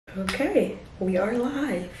Okay, we are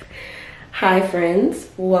live. Hi friends,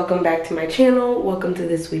 welcome back to my channel. Welcome to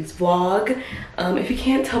this week's vlog. If you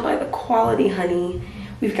can't tell by the quality, honey,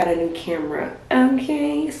 we've got a new camera.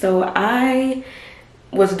 Okay, so I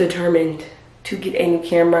was determined to get a new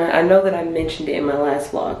camera. I know that I mentioned it in my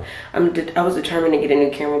last vlog. I was determined to get a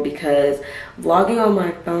new camera because vlogging on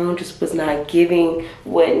my phone just was not giving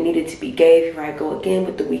what needed to be gave. Here I go again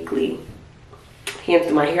with the weekly hands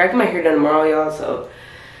to my hair. I get my hair done tomorrow, y'all, so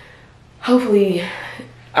hopefully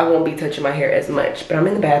I won't be touching my hair as much. But I'm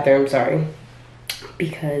in the bathroom, sorry,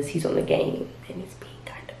 because he's on the game and it's being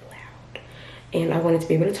kind of loud. And I wanted to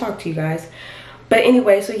be able to talk to you guys. But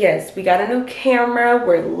anyway, so yes, we got a new camera.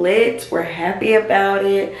 We're lit. We're happy about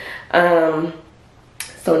it.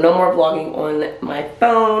 So no more vlogging on my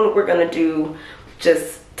phone. We're gonna do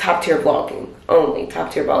just top tier vlogging only.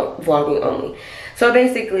 Top tier vlogging only. So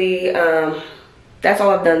basically, that's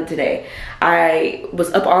all I've done today. I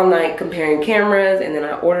was up all night comparing cameras, and then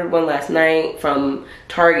I ordered one last night from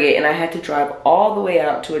Target, and I had to drive all the way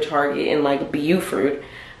out to a Target in like Beaufort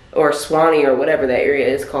or Swanee or whatever that area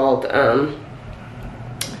is called.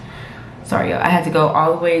 Sorry, I had to go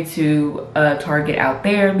all the way to a Target out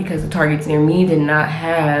there because the Targets near me did not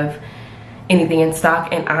have anything in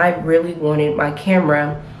stock, and I really wanted my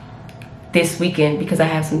camera this weekend because I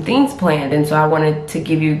have some things planned, and so I wanted to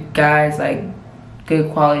give you guys like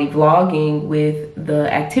good quality vlogging with the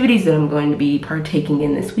activities that I'm going to be partaking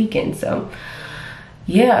in this weekend. So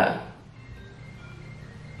yeah,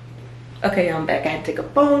 okay, I'm back. I had to take a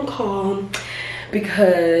phone call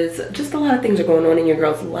because just a lot of things are going on in your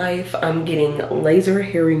girl's life. I'm getting laser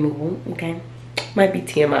hair removal. Okay, might be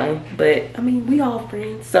TMI, but I mean, we all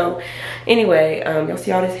friends. So anyway, y'all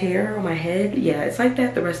see all this hair on my head? Yeah, it's like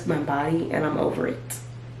that the rest of my body, and I'm over it.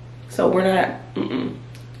 So we're not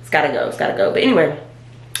it's gotta go, it's gotta go. But anyway,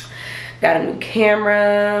 got a new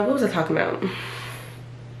camera. What was I talking about?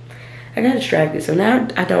 I got distracted, so now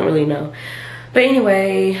I don't really know. But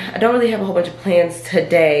anyway, I don't really have a whole bunch of plans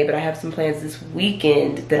today, but I have some plans this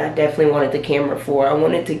weekend that I definitely wanted the camera for. I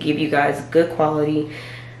wanted to give you guys good quality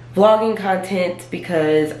vlogging content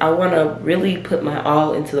because I want to really put my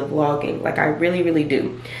all into the vlogging. Like I really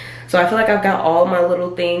do. So I feel like I've got all my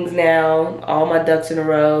little things now, all my ducks in a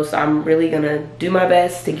row. So I'm really gonna do my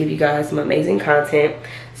best to give you guys some amazing content.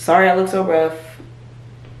 Sorry I look so rough.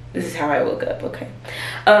 This is how I woke up, okay.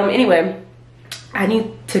 Anyway, I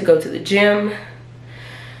need to go to the gym.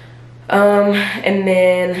 And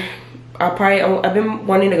then I've been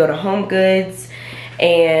wanting to go to Home Goods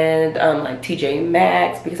and like TJ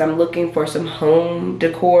Maxx because I'm looking for some home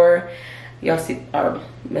decor. Y'all see our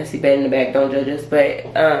messy bed in the back, don't judge us. But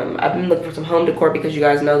I've been looking for some home decor because you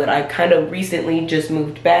guys know that I kind of recently just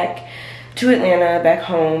moved back to Atlanta, back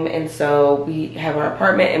home. And so we have our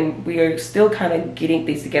apartment and we are still kind of getting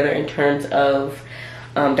things together in terms of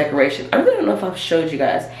decoration. I really don't know if I've showed you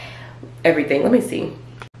guys everything. Let me see.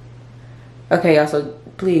 Okay, y'all, so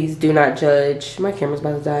please do not judge. My camera's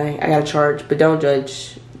about to die. I gotta charge, but don't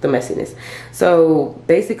judge the messiness. So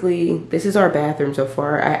basically, this is our bathroom so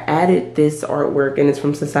far. I added this artwork and it's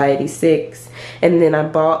from Society 6, and then I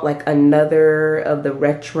bought like another of the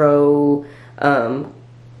retro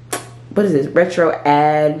what is this, retro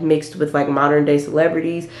ad mixed with like modern day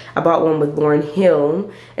celebrities. I bought one with Lauryn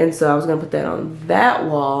Hill, and so I was gonna put that on that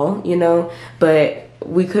wall, you know, but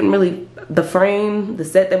we couldn't really, the frame, the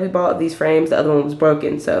set that we bought, these frames, the other one was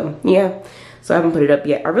broken. So yeah, so I haven't put it up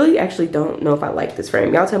yet. I really actually don't know if I like this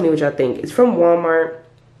frame. Y'all tell me what y'all think. It's from Walmart.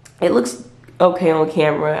 It looks okay on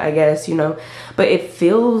camera, I guess, you know, but it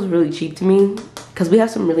feels really cheap to me because we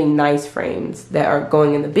have some really nice frames that are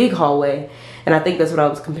going in the big hallway, and I think that's what I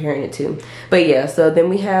was comparing it to. But yeah, so then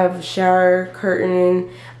we have shower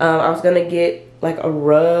curtain. I was gonna get like a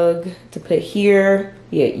rug to put here.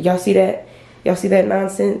 Yeah, y'all see that? Y'all see that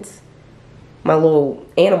nonsense? My little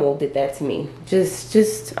animal did that to me.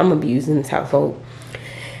 Just, I'm abused in this household.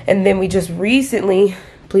 And then we just recently,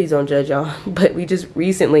 please don't judge y'all, but we just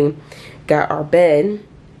recently got our bed.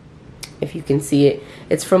 If you can see it,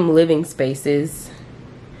 it's from Living Spaces.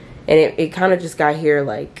 And it kind of just got here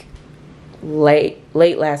like late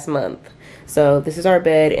last month. So this is our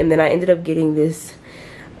bed. And then I ended up getting this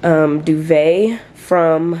duvet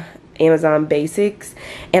from Amazon Basics,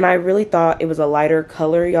 and I really thought it was a lighter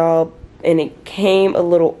color, y'all, and it came a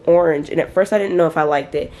little orange, and at first I didn't know if I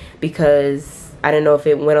liked it because I didn't know if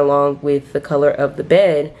it went along with the color of the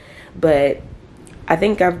bed, but I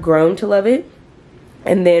think I've grown to love it.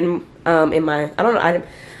 And then in my, I don't know, I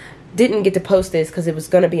didn't get to post this because it was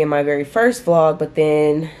going to be in my very first vlog, but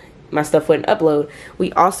then my stuff wouldn't upload.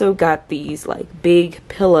 We also got these like big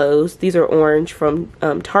pillows. These are orange from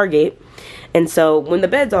Target. And so when the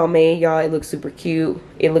bed's all made, y'all, it looks super cute.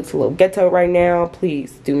 It looks a little ghetto right now.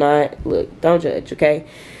 Please do not look, don't judge, okay?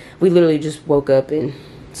 We literally just woke up and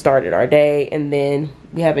started our day, and then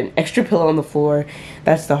we have an extra pillow on the floor.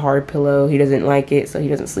 That's the hard pillow. He doesn't like it, so he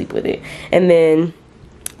doesn't sleep with it. And then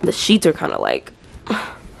the sheets are kind of like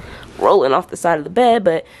rolling off the side of the bed,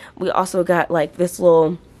 but we also got like this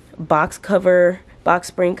little box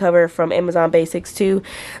spring cover from Amazon Basics too.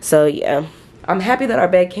 So yeah, I'm happy that our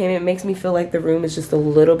bed came. It makes me feel like the room is just a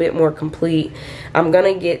little bit more complete. I'm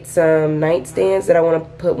gonna get some nightstands that I want to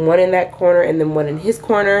put one in that corner and then one in his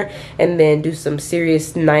corner, and then do some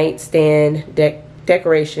serious nightstand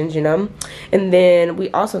decorations, you know. And then we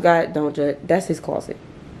also got, don't judge, that's his closet,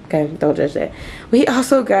 okay, don't judge that. We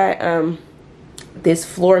also got this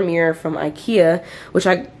floor mirror from IKEA, which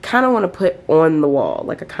I kind of want to put on the wall.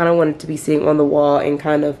 Like I kind of want it to be sitting on the wall and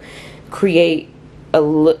kind of create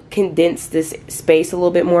condense this space a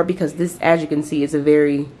little bit more, because this, as you can see, is a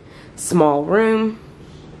very small room.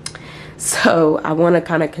 So I want to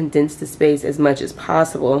kind of condense the space as much as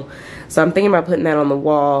possible. So I'm thinking about putting that on the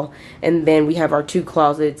wall. And then we have our two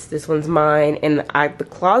closets. This one's mine, and the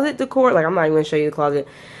closet decor, like I'm not even gonna show you the closet.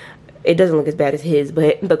 It doesn't look as bad as his,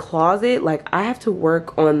 but the closet, like I have to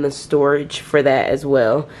work on the storage for that as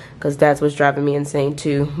well, because that's what's driving me insane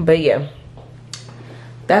too. But yeah,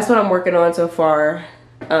 that's what I'm working on so far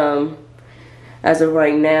as of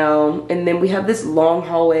right now. And then we have this long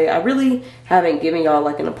hallway. I really haven't given y'all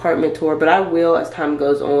like an apartment tour, but I will as time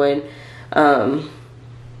goes on.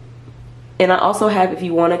 And I also have, if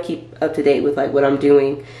you want to keep up to date with like what I'm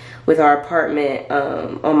doing with our apartment,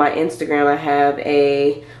 on my Instagram I have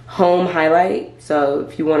a home highlight. So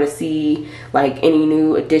if you want to see like any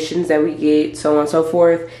new additions that we get, so on and so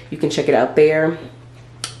forth, you can check it out there.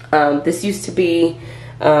 This used to be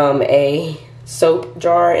a soap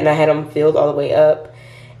jar, and I had them filled all the way up,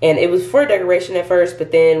 and it was for decoration at first,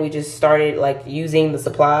 but then we just started like using the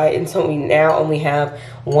supply, and so we now only have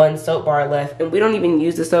one soap bar left. And we don't even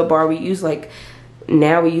use the soap bar. We use like,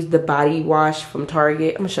 now we use the body wash from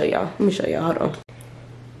Target. I'm gonna show y'all. Let me show y'all. Hold on.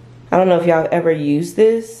 I don't know if y'all ever used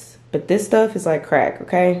this, but this stuff is like crack,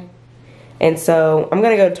 okay? And so I'm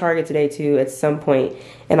gonna go to Target today too at some point,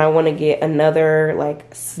 and I want to get another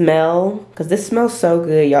like smell, because this smells so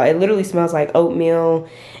good, y'all. It literally smells like oatmeal.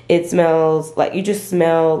 It smells like, you just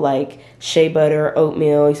smell like shea butter,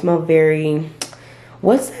 oatmeal. You smell very,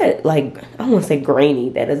 what's that, like, I don't want to say grainy,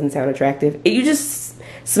 that doesn't sound attractive. You just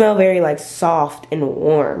smell very like soft and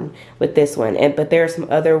warm with this one. But there are some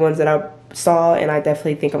other ones that I saw, and I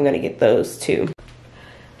definitely think I'm gonna get those too.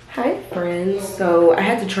 Hi friends, so I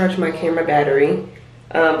had to charge my camera battery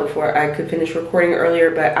before I could finish recording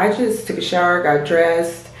earlier, but I just took a shower, got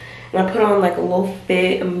dressed, and I put on like a little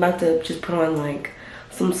fit. I'm about to just put on like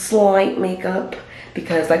some slight makeup,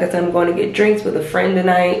 because like I said, I'm going to get drinks with a friend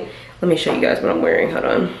tonight. Let me show you guys what I'm wearing, hold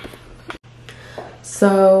on.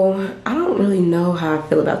 So I don't really know how I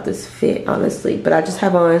feel about this fit, honestly, but I just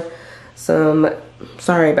have on some,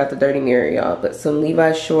 sorry about the dirty mirror y'all, but some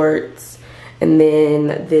Levi's shorts, and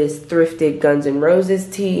then this thrifted Guns N' Roses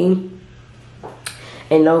tee.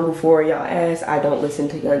 And no, before y'all ask, I don't listen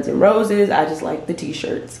to Guns N' Roses. I just like the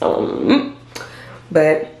t-shirts.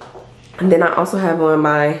 But, and then I also have on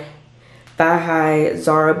my thigh-high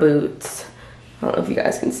Zara boots. I don't know if you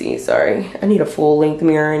guys can see, sorry. I need a full-length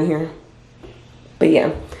mirror in here. But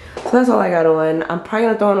yeah, so that's all I got on. I'm probably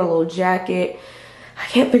gonna throw on a little jacket. I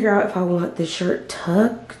can't figure out if I want this shirt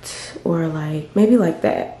tucked or like, maybe like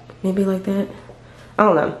that. Maybe like that. I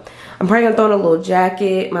don't know. I'm probably gonna throw on a little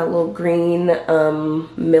jacket, my little green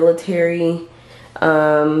military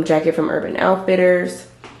jacket from Urban Outfitters.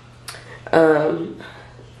 I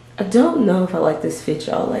don't know if I like this fit,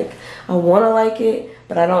 y'all. Like, I wanna like it,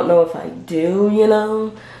 but I don't know if I do, you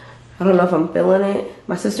know? I don't know if I'm feeling it.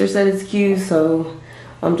 My sister said it's cute, so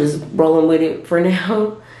I'm just rolling with it for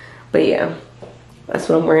now. But yeah, that's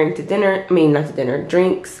what I'm wearing to dinner. I mean, not to dinner,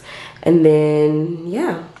 drinks. And then,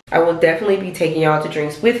 yeah. I will definitely be taking y'all to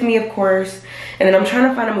drinks with me, of course. And then I'm trying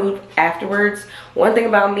to find a mood afterwards. One thing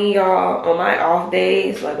about me, y'all, on my off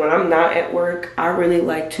days, like when I'm not at work, I really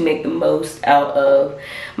like to make the most out of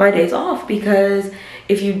my days off, because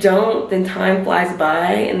if you don't, then time flies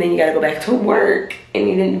by and then you gotta go back to work and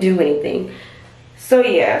you didn't do anything. So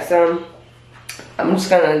yeah, so I'm just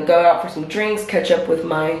gonna go out for some drinks, catch up with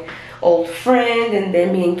my old friend, and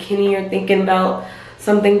then me and Kenny are thinking about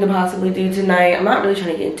something to possibly do tonight. I'm not really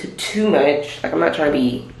trying to get into too much. Like, I'm not trying to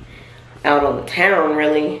be out on the town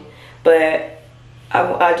really, but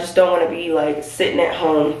I just don't want to be like sitting at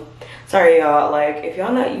home. Sorry y'all, like if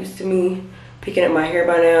y'all not used to me picking up my hair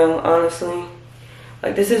by now, honestly,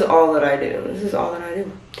 like this is all that I do. This is all that I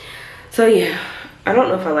do. So yeah, I don't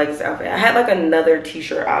know if I like this outfit. I had like another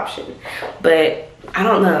t-shirt option, but I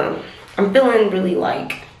don't know. I'm feeling really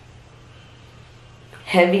like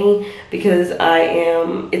heavy because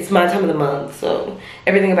it's my time of the month, so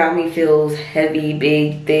everything about me feels heavy,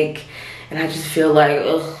 big, thick, and I just feel like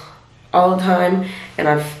ugh all the time, and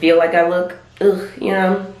I feel like I look ugh, you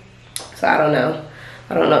know. So I don't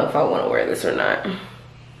know if I want to wear this or not,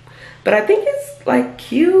 but I think it's like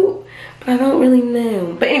cute, but I don't really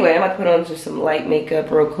know. But anyway, I'm about to put on just some light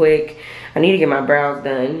makeup real quick. I need to get my brows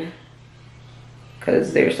done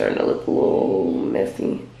because they're starting to look a little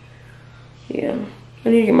messy. Yeah, I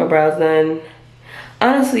need to get my brows done.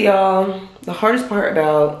 Honestly, y'all, the hardest part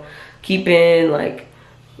about keeping like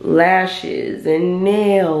lashes and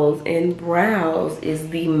nails and brows is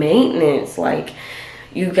the maintenance. Like,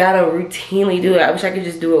 you gotta routinely do it. I wish I could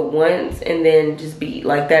just do it once and then just be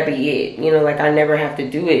like, that be it, you know, like I never have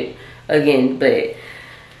to do it again. But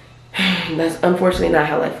that's unfortunately not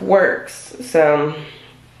how life works. So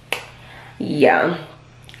yeah,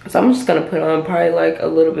 so I'm just gonna put on probably like a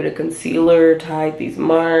little bit of concealer to hide these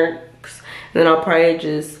marks, and then I'll probably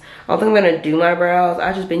just, I don't think I'm gonna do my brows.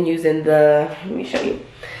 I've just been using the, let me show you,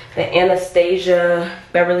 the Anastasia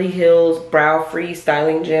Beverly Hills Brow Free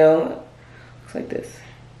Styling Gel. Looks like this.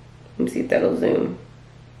 Let me see if that'll zoom.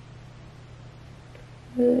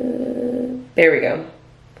 There we go.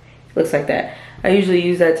 Looks like that. I usually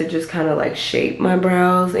use that to just kind of like shape my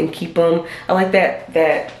brows and keep them. I like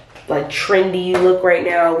that like trendy look right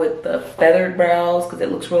now with the feathered brows because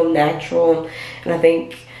it looks real natural, and I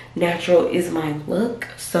think natural is my look.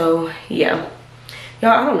 So yeah,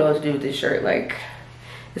 y'all, I don't know what to do with this shirt. Like,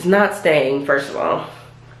 it's not staying, first of all,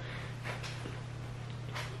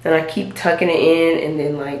 and I keep tucking it in and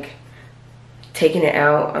then like taking it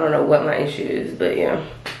out. I don't know what my issue is, but yeah.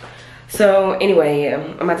 So anyway, yeah,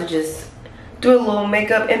 I'm about to just do a little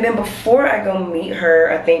makeup, and then before I go meet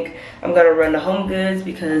her, I think I'm gonna run to Home Goods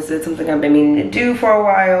because it's something I've been meaning to do for a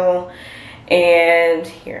while. And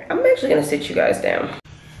here, I'm actually gonna sit you guys down.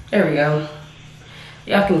 There we go.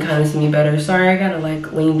 Y'all can kind of see me better. Sorry, I gotta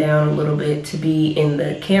like lean down a little bit to be in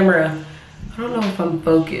the camera. I don't know if I'm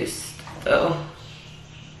focused though.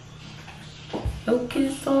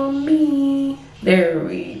 Focus on me. There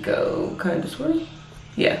we go. Kind of sort of.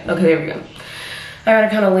 Yeah, okay, there we go. I gotta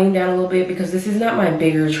kind of lean down a little bit because this is not my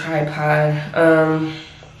bigger tripod. I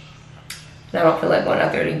don't feel like going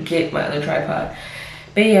out there to get my other tripod.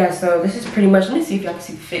 But yeah, so this is pretty much, let me see if y'all can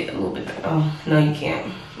see the fit a little bit better. Oh, no, you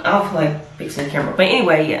can't. I don't feel like fixing the camera. But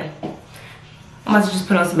anyway, yeah. I'm about to just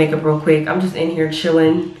put on some makeup real quick. I'm just in here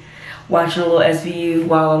chilling, watching a little SVU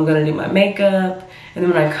while I'm gonna do my makeup. And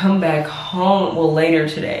then when I come back home, well, later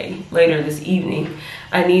this evening,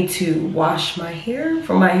 I need to wash my hair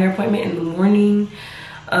for my hair appointment in the morning,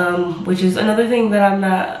 which is another thing that I'm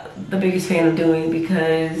not the biggest fan of doing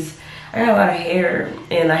because I got a lot of hair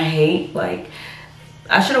and I hate, like,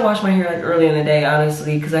 I should have washed my hair like early in the day,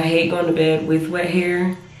 honestly, because I hate going to bed with wet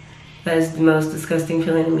hair. That is the most disgusting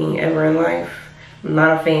feeling to me ever in life. I'm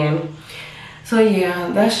not a fan. So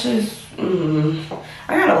yeah, that's just, I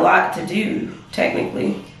got a lot to do,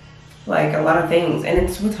 technically. Like a lot of things, and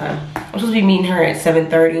it's what time? I'm supposed to be meeting her at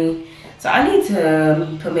 7:30. So I need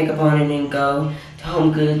to put makeup on and then go to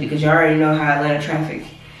Home Goods because you already know how Atlanta traffic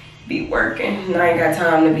be working. And I ain't got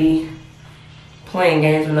time to be playing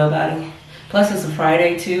games with nobody. Plus it's a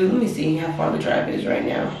Friday too. Let me see how far the drive is right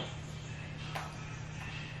now.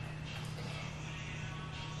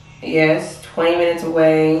 Yes, 20 minutes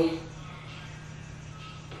away.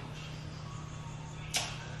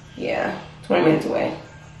 Yeah, 20 minutes away.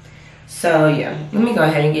 So yeah, let me go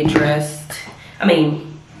ahead and get dressed. Let me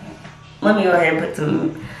go ahead and put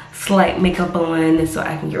some slight makeup on so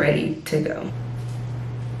I can get ready to go.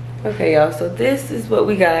 Okay y'all, so this is what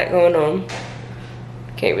we got going on.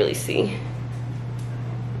 Can't really see.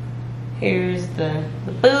 Here's the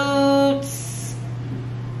boots,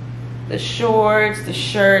 the shorts, the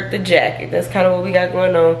shirt, the jacket. That's kind of what we got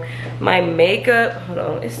going on. My makeup, hold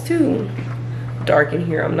on, it's too dark in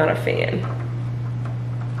here. I'm not a fan.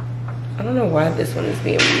 I don't know why this one is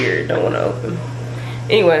being weird. Don't want to open.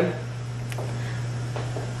 Anyway,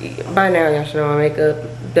 by now y'all should know my makeup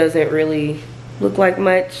doesn't really look like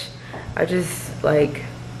much. I just like,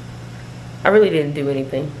 I really didn't do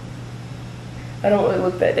anything. I don't really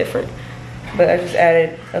look that different, but I just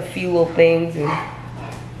added a few little things and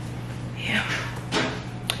yeah.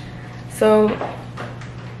 So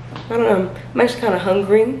I don't know. I'm actually kind of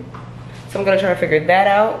hungry, so I'm gonna try to figure that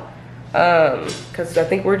out. because I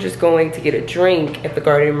think we're just going to get a drink at the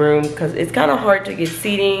garden room because it's kind of hard to get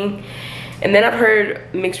seating. And then I've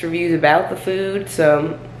heard mixed reviews about the food,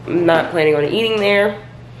 so I'm not planning on eating there.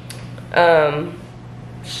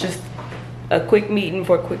 It's just a quick meeting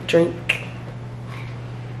for a quick drink.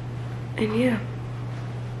 And yeah,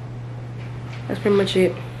 that's pretty much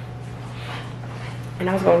it. And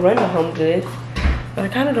I was gonna run to Home Goods, but I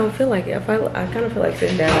kind of don't feel like it. I kind of feel like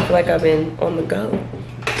sitting down. I feel like I've been on the go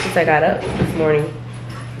since I got up this morning.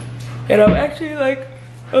 And I'm actually like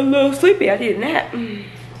a little sleepy. I did a nap.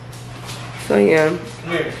 So yeah.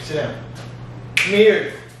 Come here, sit down. Come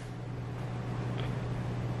here.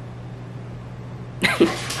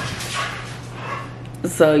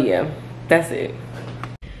 So yeah, that's it.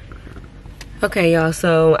 Okay, y'all,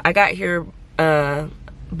 so I got here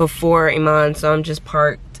before Iman, so I'm just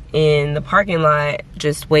parked in the parking lot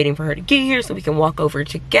just waiting for her to get here so we can walk over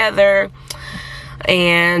together.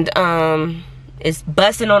 And it's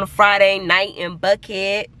busting on a Friday night in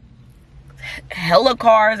Buckhead. Hella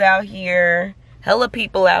cars out here, hella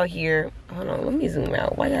people out here. Hold on, let me zoom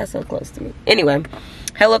out. Why y'all so close to me? Anyway,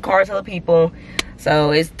 hella cars, hella people.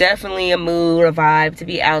 So it's definitely a mood, a vibe to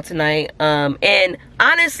be out tonight. And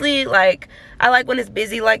honestly, like, I like when it's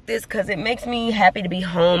busy like this because it makes me happy to be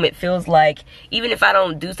home. It feels like even if I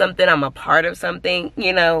don't do something, I'm a part of something,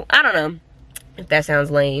 you know. I don't know if that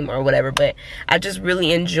sounds lame or whatever, but I just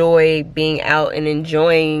really enjoy being out and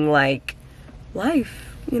enjoying, like,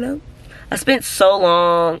 life, you know. I spent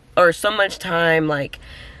so much time, like,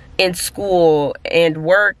 in school and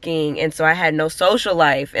working, and so I had no social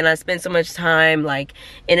life, and I spent so much time, like,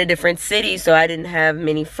 in a different city, so I didn't have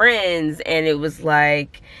many friends, and it was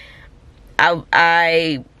like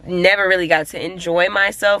I never really got to enjoy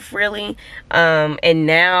myself, really. And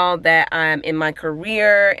now that I'm in my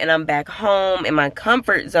career and I'm back home in my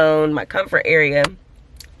comfort zone, my comfort area,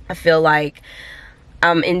 I feel like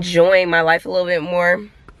I'm enjoying my life a little bit more.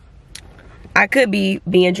 I could be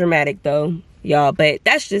being dramatic though, y'all, but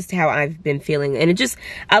that's just how I've been feeling. And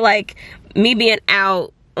I like me being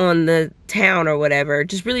out on the town or whatever,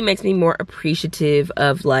 just really makes me more appreciative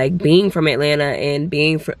of, like, being from Atlanta and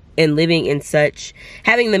living in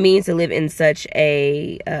having the means to live in such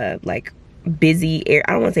a like busy area.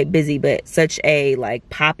 I don't want to say busy, but such a, like,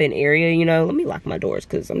 poppin' area, you know. Let me lock my doors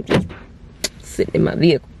because I'm just sitting in my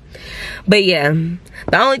vehicle. But yeah,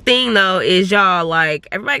 the only thing though is, y'all, like,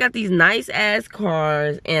 everybody got these nice ass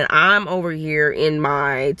cars and I'm over here in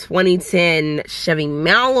my 2010 Chevy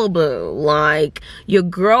Malibu. Like, your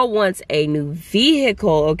girl wants a new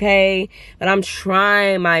vehicle, okay? But I'm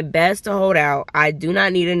trying my best to hold out. I do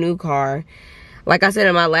not need a new car. Like I said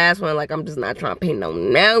in my last one, like, I'm just not trying to pay no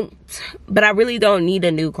note. But I really don't need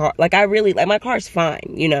a new car. Like, my car's fine,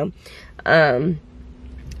 you know.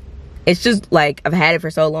 It's just, like, I've had it for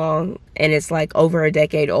so long and it's, like, over a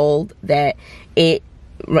decade old that it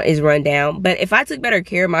is run down. But if I took better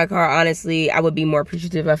care of my car, honestly, I would be more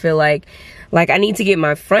appreciative. I feel like I need to get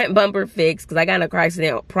my front bumper fixed because I got in a car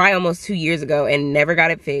accident probably almost 2 years ago and never got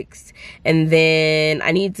it fixed. And then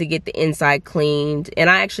I need to get the inside cleaned. And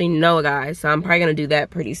I actually know a guy, so I'm probably going to do that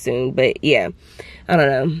pretty soon. But yeah, I don't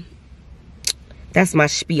know. That's my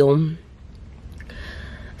spiel.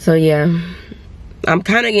 So yeah. I'm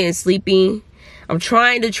kind of getting sleepy. I'm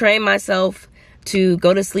trying to train myself to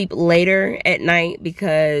go to sleep later at night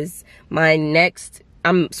because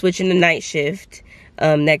I'm switching to night shift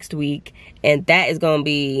next week. And that is going to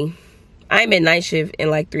be, I ain't been night shift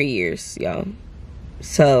in like 3 years, y'all.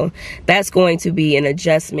 So that's going to be an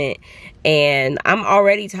adjustment. And I'm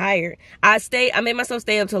already tired. I made myself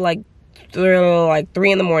stay up till like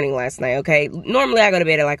 3 in the morning last night, okay? Normally I go to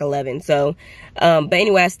bed at like 11, so but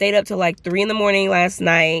anyway, I stayed up till like 3 in the morning last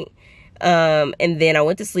night, and then I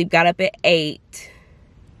went to sleep, got up at 8,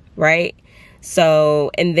 right?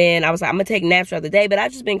 So, and then I was like, I'm gonna take naps throughout the day, but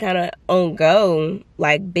I've just been kind of on go,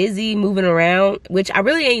 like busy moving around, which I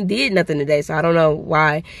really ain't did nothing today, so I don't know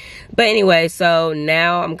why. But anyway, so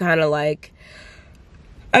now I'm kind of like,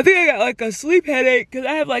 I think I got like a sleep headache because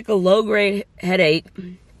I have like a low grade headache.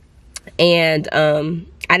 And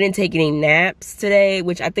I didn't take any naps today,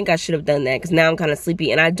 which I think I should have done that because now I'm kind of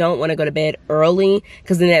sleepy and I don't want to go to bed early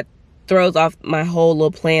because then that throws off my whole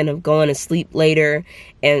little plan of going to sleep later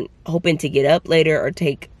and hoping to get up later or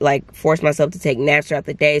force myself to take naps throughout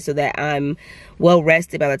the day so that I'm well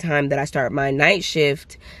rested by the time that I start my night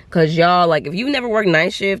shift. Because y'all, like, if you've never worked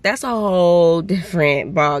night shift, that's a whole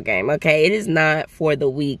different ball game, okay? It is not for the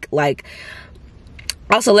weak. Like,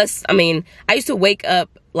 also, I used to wake up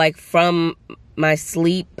like from my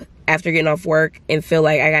sleep after getting off work and feel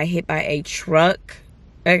like I got hit by a truck,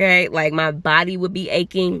 okay? Like, my body would be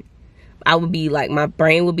aching, I would be like, my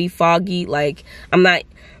brain would be foggy. Like,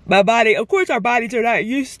 my body, of course our bodies are not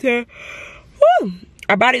used to,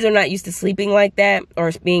 our bodies are not used to sleeping like that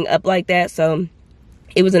or being up like that. So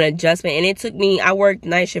it was an adjustment, and it took me, I worked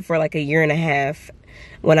night shift for like a year and a half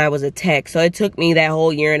when I was a tech. So it took me that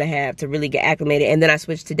whole year and a half to really get acclimated, and then I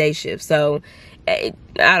switched to day shift. So I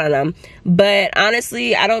don't know, but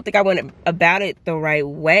honestly, I don't think I went about it the right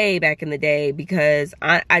way back in the day, because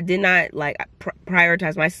I did not like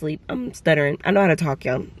prioritize my sleep. I'm stuttering. I know how to talk,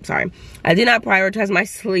 y'all. Sorry. I did not prioritize my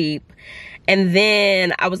sleep. And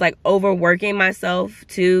then I was like overworking myself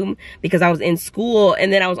too, because I was in school,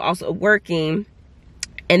 and then I was also working.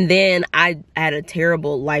 And then I had a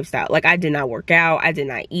terrible lifestyle. Like, I did not work out. I did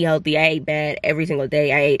not eat healthy. I ate bad every single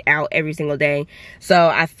day. I ate out every single day. So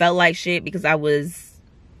I felt like shit because I was,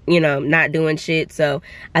 you know, not doing shit. So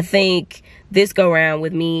I think this go around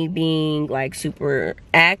with me being like super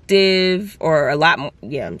active, or a lot more,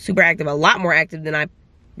 super active, a lot more active than I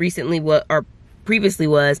recently was or previously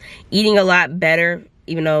was, eating a lot better,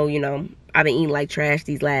 even though, you know, I've been eating like trash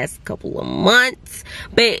these last couple of months.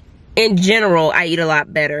 But in general, I eat a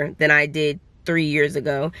lot better than I did 3 years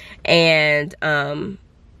ago. And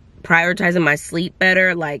prioritizing my sleep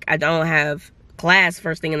better. Like, I don't have class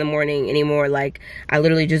first thing in the morning anymore. Like, I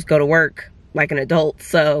literally just go to work like an adult.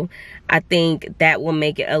 So I think that will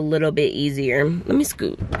make it a little bit easier. Let me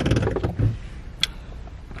scoot.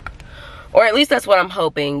 Or at least that's what I'm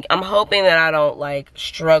hoping. I'm hoping that I don't like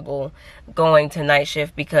struggle going to night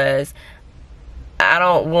shift, because I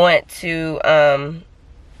don't want to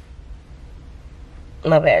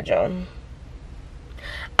my bad, John.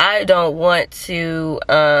 I don't want to,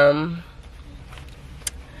 I don't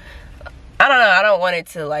know, I don't want it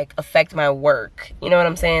to, like, affect my work. You know what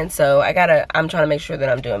I'm saying? So, I'm trying to make sure that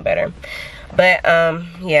I'm doing better. But,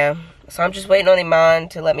 yeah. So, I'm just waiting on Iman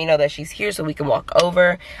to let me know that she's here so we can walk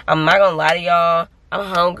over. I'm not gonna lie to y'all, I'm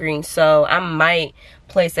hungry. So, I might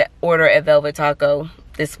place an order at Velvet Taco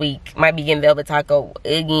this week. Might be getting Velvet Taco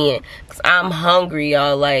again, because I'm hungry,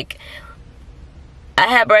 y'all. Like, I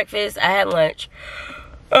had breakfast, I had lunch,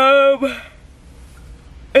 and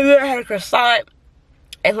then I had a croissant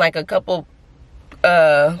and like a couple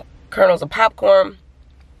kernels of popcorn,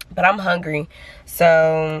 but I'm hungry.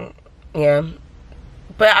 So yeah,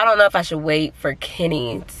 but I don't know if I should wait for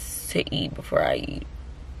Kenny to eat before I eat,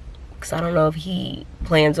 because I don't know if he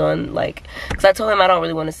plans on, like, because I told him I don't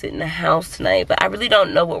really want to sit in the house tonight, but I really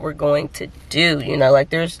don't know what we're going to do, you know. Like,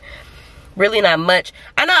 there's really not much.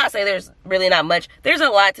 I know I say there's really not much. There's a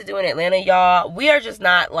lot to do in Atlanta, y'all. We are just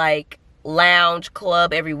not like lounge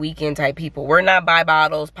club every weekend type people. We're not buy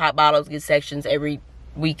bottles, pop bottles, get sections every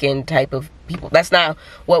weekend type of people. That's not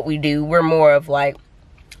what we do. We're more of like,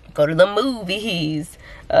 go to the movies,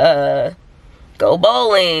 go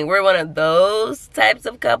bowling. We're one of those types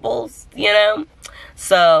of couples, you know.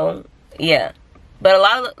 So yeah, but a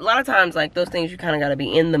lot of times, like, those things you kind of got to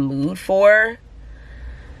be in the mood for.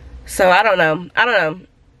 So I don't know.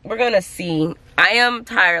 We're gonna see. I am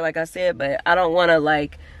tired, like I said, but I don't want to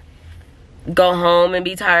like go home and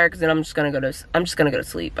be tired, because then I'm just gonna go to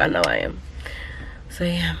sleep. I know I am. So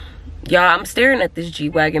yeah, y'all, I'm staring at this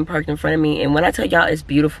G-Wagon parked in front of me, and when I tell y'all it's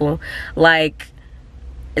beautiful, like,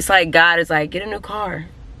 it's like God is like, get a new car,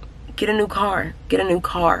 get a new car, get a new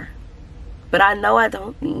car. But I know I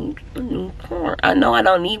don't need a new car. I know I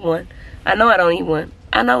don't need one. I know I don't need one.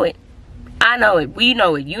 I know it. I know it. We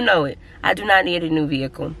know it. You know it. I do not need a new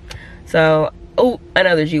vehicle. So, oh,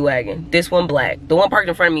 another G-Wagon. This one black. The one parked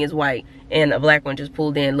in front of me is white, and a black one just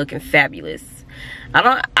pulled in looking fabulous.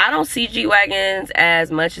 I don't see G-Wagons as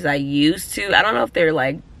much as I used to. I don't know if they're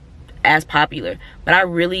like as popular, but I've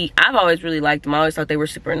always really liked them. I always thought they were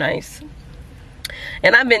super nice.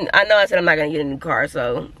 And I know I said I'm not gonna get a new car,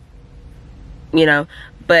 so, you know,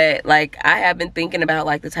 but like, I have been thinking about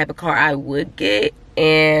like the type of car I would get.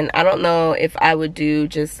 And I don't know if I would do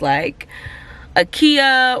just like a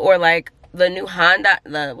Kia, or like the new Honda,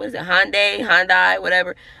 Hyundai,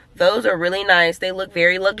 whatever. Those are really nice. They look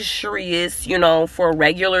very luxurious, you know, for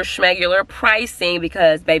regular schmegular pricing,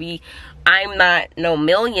 because baby, I'm not no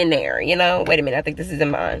millionaire, you know. Wait a minute, I think this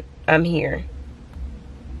isn't mine. I'm here.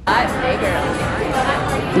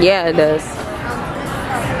 Yeah, it does.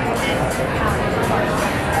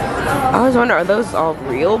 I always wonder, are those all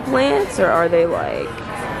real plants, or are they like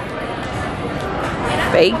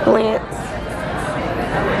fake plants?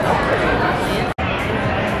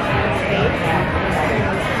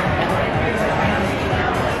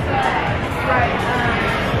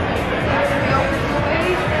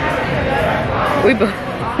 We both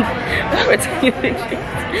we're taking pictures.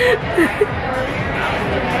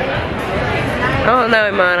 I don't know,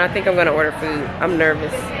 Iman. I think I'm gonna order food. I'm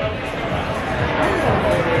nervous.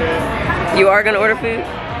 You are gonna order food?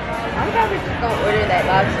 I'm probably just gonna order that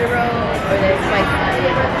lobster roll or that spicy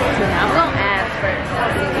tuna. I'm gonna ask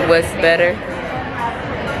first. What's better?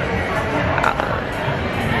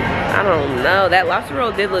 I don't know. That lobster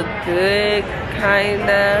roll did look good,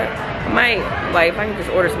 kinda. I might, like, if I can just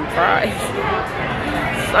order some fries.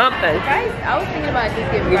 Something. Fries? I was thinking about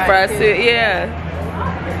just getting fries too. Yeah.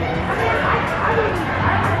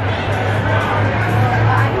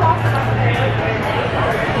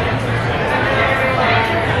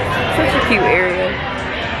 Such a cute area.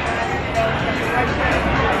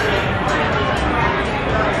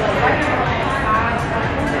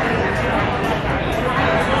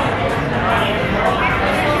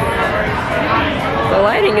 The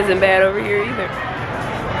lighting isn't bad over here either.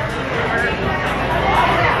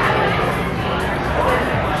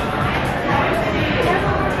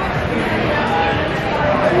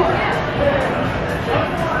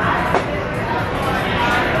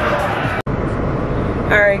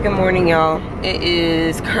 Alright, good morning, y'all. It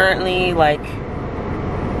is currently like,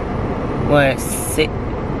 what,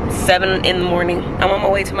 7 in the morning. I'm on my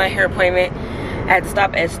way to my hair appointment. I had to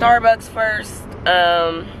stop at Starbucks first.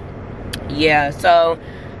 Yeah, so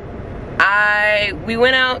we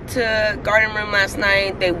went out to Garden Room last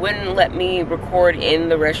night. They wouldn't let me record in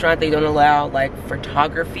the restaurant. They don't allow like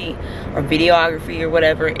photography or videography or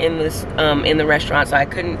whatever in this in the restaurant, so I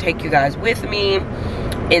couldn't take you guys with me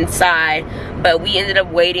inside. But we ended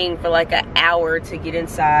up waiting for like an hour to get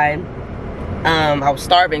inside. I was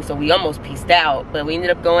starving, so we almost pieced out, but we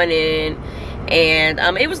ended up going in, and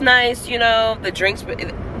it was nice. You know, the drinks,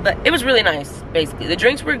 it was really nice. Basically, the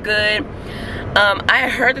drinks were good. I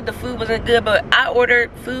heard that the food wasn't good, but I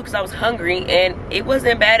ordered food because I was hungry, and it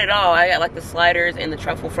wasn't bad at all. I got like the sliders and the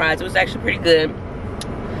truffle fries. It was actually pretty good.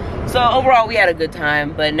 So overall, we had a good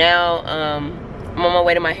time. But now I'm on my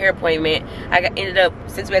way to my hair appointment. Ended up,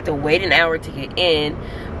 since we had to wait an hour to get in,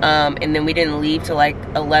 and then we didn't leave till like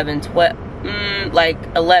 11. By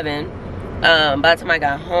the time I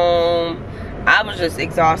got home, I was just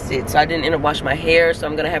exhausted, so I didn't end up washing my hair. So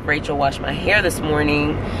I'm gonna have Rachel wash my hair this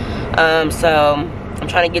morning. So I'm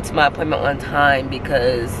trying to get to my appointment on time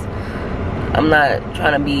because I'm not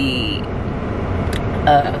trying to be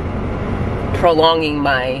prolonging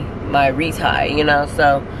my retie, you know.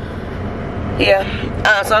 So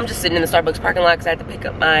yeah, so I'm just sitting in the Starbucks parking lot because I had to pick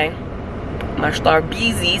up my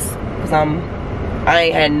Starbeezies because I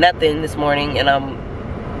ain't had nothing this morning and I'm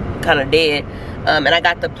kind of dead. And I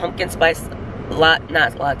got the pumpkin spice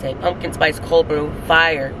pumpkin spice cold brew.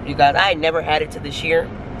 Fire, you guys. I had never had it till this year.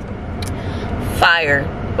 Fire.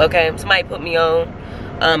 Okay, somebody put me on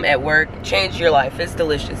at work. Change your life. It's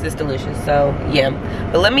delicious. It's delicious. So yeah,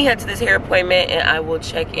 but let me head to this hair appointment and I will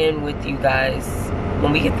check in with you guys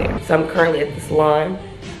when we get there. So I'm currently at the salon.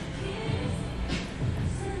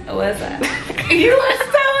 What's that? You are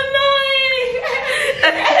so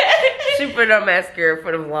annoying. She put on mascara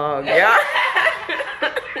for the vlog, y'all.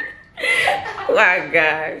 Oh my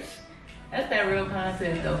gosh. That's that real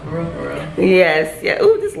content though, for real, for real. Yes, yeah.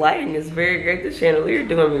 Ooh, this lighting is very great. The chandelier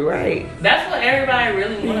doing me right. That's what everybody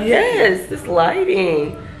really wants. Yes, this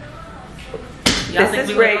lighting. Y'all think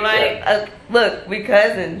we look alike? Look, we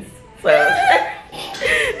cousins. So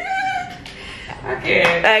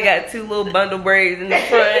Okay. I got 2 little bundle braids in the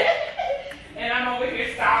front. And I'm over here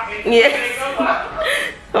stopping. Yes.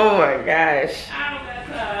 Oh my gosh. I don't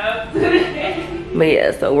got time. But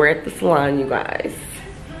yeah, so we're at the salon, you guys.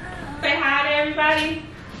 Say hi to everybody.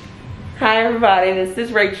 Hi everybody, this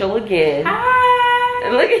is Rachel again. Hi.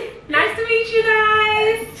 And look at, Nice to meet you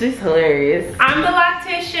guys. she's hilarious. I'm the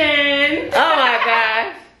loctician. Oh my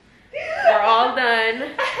gosh. We're all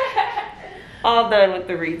done. All done with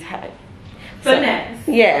the retie. Finesse.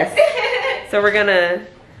 Yes. So we're gonna,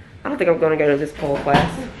 I don't think I'm gonna go to this pole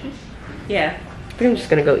class. Yeah. I think I'm just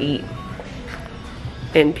gonna go eat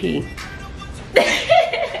and pee.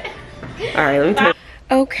 All right, let me turn.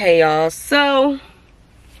 Okay, y'all, so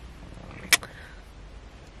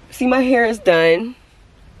see, my hair is done.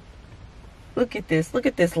 Look at this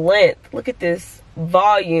length, look at this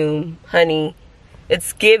volume, honey.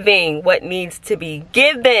 It's giving what needs to be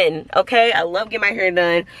given, okay? I love getting my hair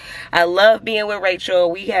done. I love being with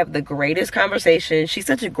Rachel. We have the greatest conversation. She's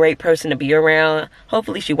such a great person to be around.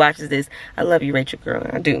 Hopefully she watches this. I love you, Rachel, girl.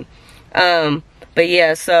 I do. But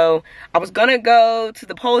yeah, so I was gonna go to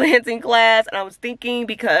the pole dancing class, and I was thinking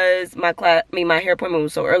because my hair appointment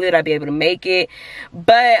was so early that I'd be able to make it.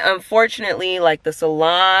 But unfortunately, like the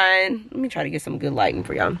salon, let me try to get some good lighting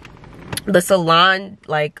for y'all. The salon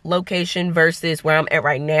like location versus where I'm at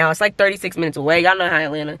right now, it's like 36 minutes away. Y'all know how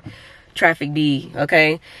Atlanta traffic be,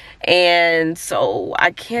 okay? And so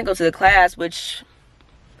I can't go to the class, which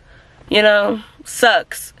you know,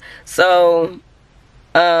 sucks. So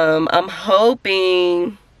I'm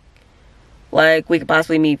hoping like we could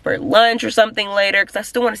possibly meet for lunch or something later, because I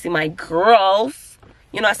still want to see my girls.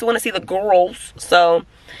 You know, I still want to see the girls. So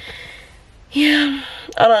yeah,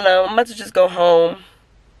 I don't know. I'm about to just go home,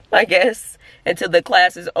 I guess, until the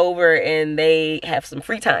class is over and they have some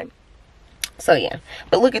free time. So yeah,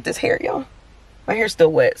 but look at this hair, y'all. My hair's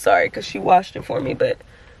still wet, sorry, because she washed it for me, but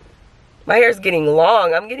my hair is getting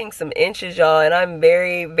long. I'm getting some inches, y'all, and I'm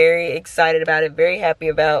very, very excited about it. Very happy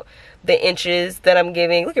about the inches that I'm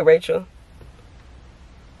giving. Look at Rachel.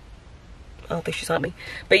 I don't think she saw me.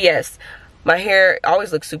 But yes, my hair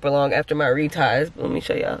always looks super long after my reties. Let me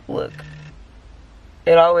show y'all. Look.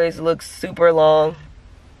 It always looks super long.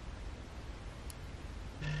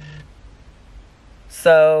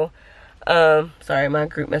 So, sorry, my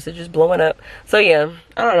group message is blowing up. So yeah,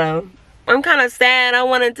 I don't know. I'm kind of sad. I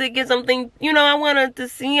wanted to get something, you know, I wanted to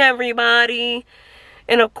see everybody.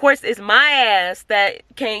 And of course, it's my ass that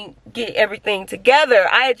can't get everything together.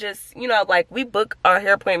 I just, you know, like, we book our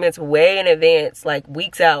hair appointments way in advance, like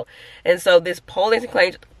weeks out. And so this pole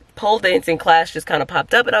dancing class just kind of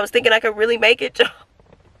popped up, and I was thinking I could really make it,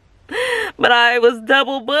 but I was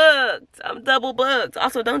double booked. I'm double booked.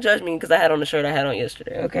 Also, don't judge me because I had on the shirt I had on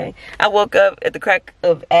yesterday, okay? I woke up at the crack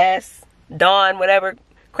of ass dawn, whatever,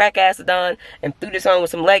 crack ass of dawn, and threw this on with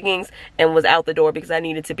some leggings and was out the door because I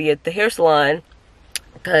needed to be at the hair salon.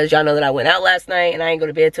 Because y'all know that I went out last night and I didn't go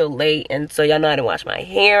to bed till late. And so y'all know I didn't wash my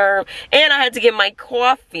hair. And I had to get my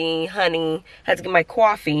coffee, honey. I had to get my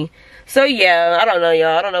coffee. So yeah, I don't know,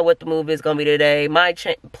 y'all. I don't know what the move is going to be today. My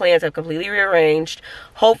plans have completely rearranged.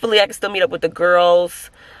 Hopefully I can still meet up with the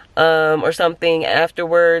girls or something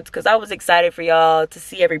afterwards. Because I was excited for y'all to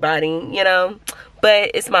see everybody, you know.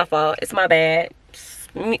 But it's my fault. It's my bad.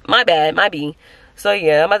 My bad. My B. So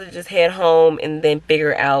yeah, I'm about to just head home and then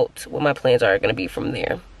figure out what my plans are going to be from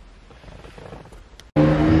there.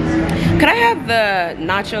 Could I have the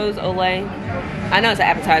nachos Olay? I know it's an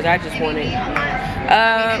appetizer. I just want it.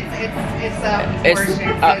 It's a portion. So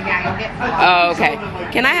yeah, you'll get food. Oh, okay.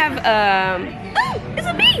 Can I have oh, it's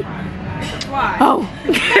a bee. Why? Oh.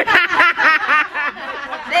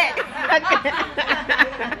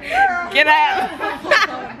 Can I have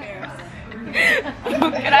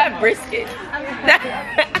can I have brisket?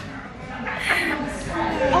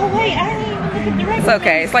 Oh wait, I didn't even look at the It's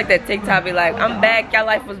okay. It's like that TikTok be like, I'm back, y'all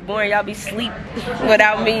life was boring, y'all be sleep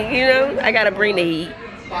without me, you know? I gotta bring the heat.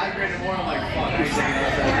 Look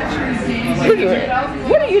at it.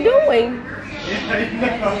 What are you doing?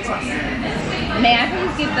 May I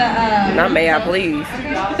please get the Not may I please.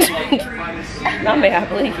 Not may I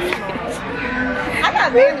please. I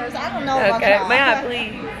got manners, I don't know about Okay, y'all. may I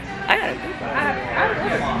please? I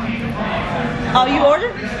ordered. Oh, you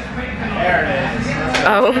ordered? There it is.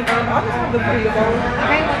 Oh. Okay, what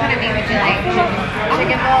kind of meat would you like?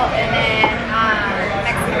 Chicken bowl and then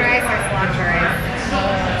Mexican rice or cilantro rice?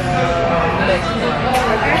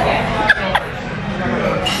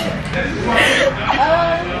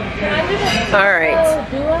 All right.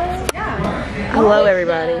 Hello,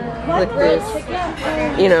 everybody. Look at this.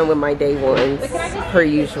 You know, with my day ones, per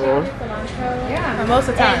usual. Yeah,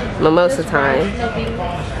 mimosa time. Mimosa time. And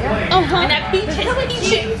that peaches.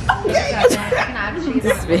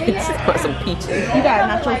 This bitch wants some peaches. You got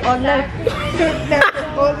nachos on there.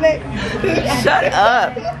 Shut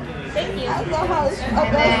up. Thank you. I love how it's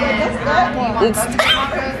tacos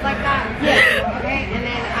like that. Yeah. Okay, and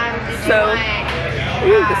then So,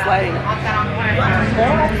 the sliding.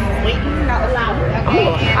 Waiting, not allowed. I'm a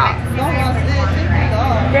little hot.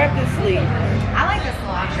 Grab this sleeve. I like the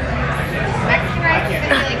cilantro rice. Mexican rice is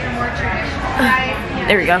gonna be like the more traditional rice.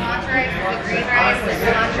 There we go. Cilantro rice is the green rice, the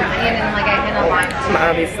cilantro onion, and like a hint of lime. I'm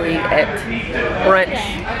obviously at brunch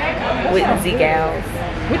with the gals.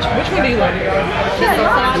 Which one do you like?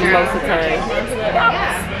 Most of the time.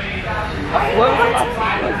 What?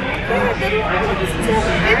 Alright, and then this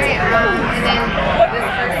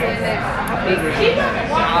person is How big is it?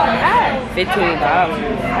 $15.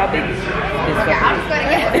 How big is this? I'm just gonna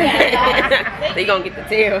get the They gonna get the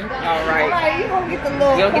tail. All right. you gonna get the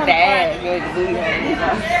little You don't get the ass. You don't get the booty.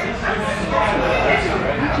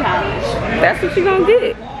 That's what you gonna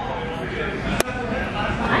get.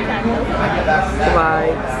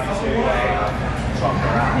 Vibes.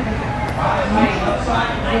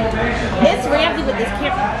 It's Ramsey with this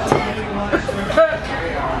camera.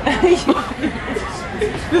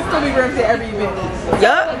 This gonna be Ramsey every event.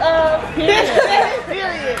 Yup.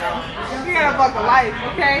 Period. You gotta fuck a life,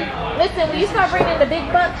 okay? Listen, when you start bringing the big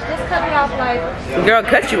bucks, just cut me off like Girl,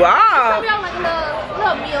 cut you cut off. me off like a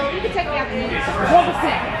little meal. You can take me out to eat.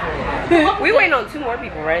 1%. We waiting on 2 more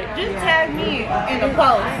people, right? Just tag me in the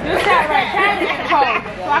post. Just tag me in the post.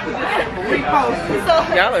 So I can just repost. So,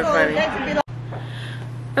 Y'all are funny.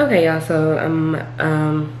 Okay, y'all, so I'm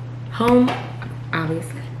home,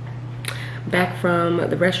 obviously. Back from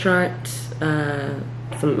the restaurant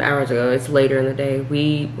some hours ago. It's later in the day.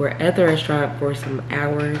 We were at the restaurant for some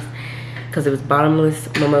hours because it was bottomless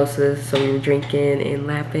mimosas, so we were drinking and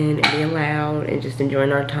laughing and being loud and just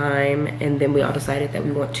enjoying our time. And then we all decided that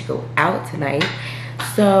we want to go out tonight,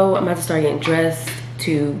 so I'm about to start getting dressed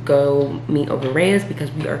to go meet over Reyes because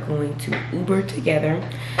we are going to Uber together.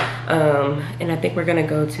 And I think we're gonna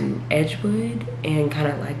go to Edgewood and kind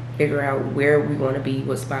of like figure out where we want to be,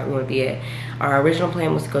 what spot we want to be at. Our original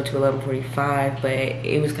plan was to go to 11:45, but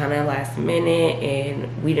it was kind of last minute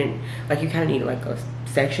and we didn't, like, you kind of need like a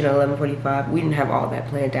section at 11:45. We didn't have all that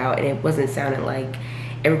planned out and it wasn't sounding like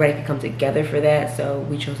everybody could come together for that, so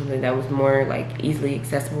we chose something that was more like easily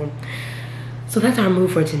accessible. So that's our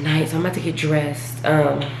move for tonight. So I'm about to get dressed.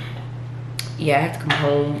 Yeah, I have to come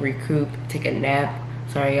home, recoup, take a nap.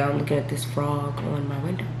 Sorry y'all, I'm looking at this frog on my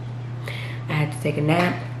window. I had to take a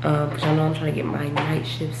nap because I know I'm trying to get my night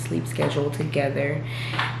shift sleep schedule together.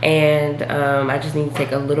 And I just need to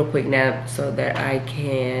take a little quick nap so that I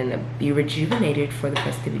can be rejuvenated for the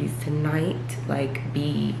festivities tonight. Like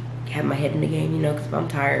have my head in the game, you know, because if I'm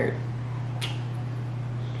tired.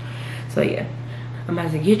 So yeah, I'm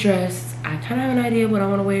about to get dressed. I kind of have an idea what I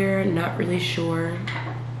want to wear, not really sure.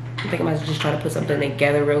 I think I'm about to just try to put something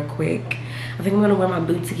together real quick. I think I'm gonna wear my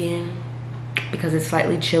boots again because it's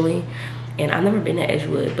slightly chilly. And I've never been to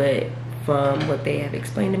Edgewood, but from what they have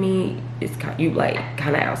explained to me, it's kind of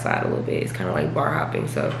outside a little bit. It's kind of like bar hopping,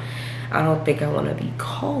 so I don't think I want to be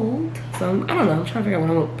cold. So I don't know. I'm trying to figure out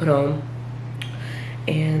what I'm gonna put on.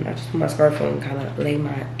 And I just put my scarf on and kind of lay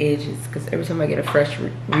my edges because every time I get a fresh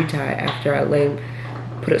retie after I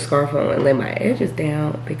put a scarf on and lay my edges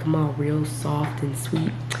down, they come all real soft and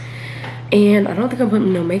sweet. And I don't think I'm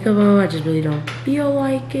putting no makeup on. I just really don't feel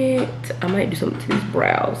like it. I might do something to these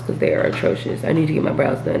brows because they are atrocious. I need to get my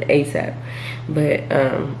brows done ASAP. But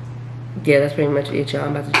yeah, that's pretty much it, y'all.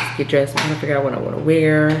 I'm about to just get dressed. I'm trying to figure out what I want to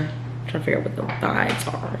wear. I'm trying to figure out what the vibes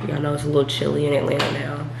are. Y'all know it's a little chilly in Atlanta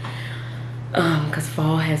now because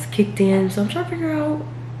fall has kicked in. So I'm trying to figure out,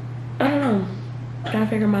 I don't know. I'm trying to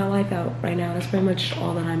figure my life out right now. That's pretty much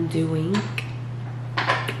all that I'm doing.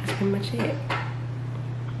 That's pretty much it.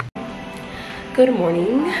 Good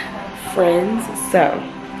morning, friends. So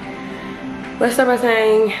let's start by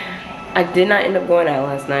saying I did not end up going out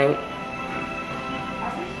last night,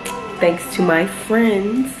 thanks to my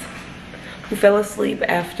friends who fell asleep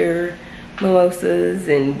after mimosas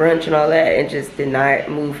and brunch and all that and just did not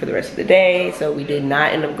move for the rest of the day. So we did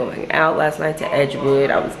not end up going out last night to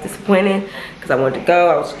Edgewood. I was disappointed because I wanted to go.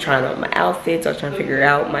 I was trying on my outfits. I was trying to figure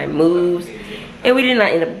out my moves and we did not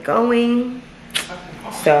end up going.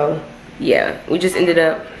 So yeah, we just ended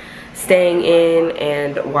up staying in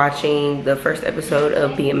and watching the first episode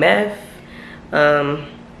of BMF,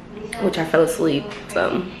 which I fell asleep.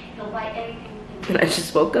 And I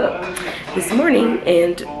just woke up this morning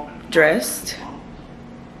and dressed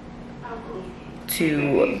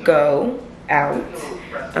to go out.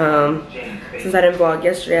 Since I didn't vlog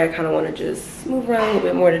yesterday, I kind of want to just move around a little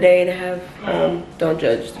bit more today to have, don't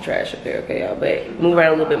judge the trash up there, okay y'all, but move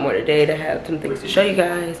around a little bit more today to have some things to show you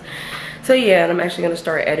guys. So yeah, and I'm actually gonna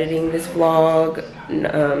start editing this vlog in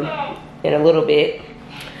a little bit.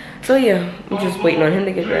 So yeah, I'm just waiting on him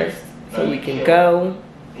to get dressed so we can go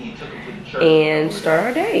and start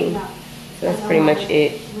our day. So that's pretty much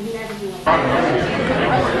it.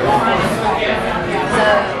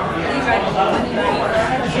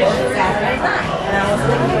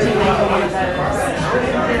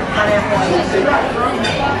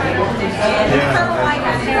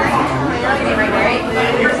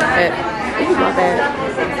 This is not bad.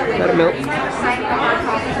 Buttermilk.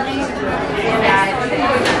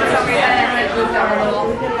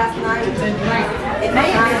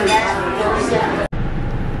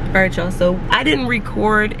 Alright y'all, so I didn't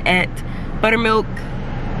record at Buttermilk.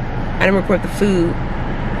 I didn't record the food,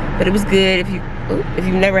 but it was good. If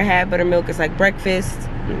you've never had buttermilk, it's like breakfast.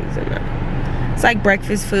 It's like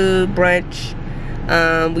breakfast food, brunch.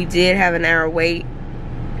 We did have an hour wait,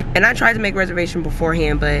 and I tried to make a reservation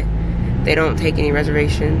beforehand, but they don't take any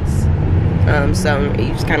reservations. So you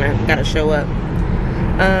just kind of gotta show up.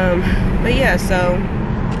 But yeah, so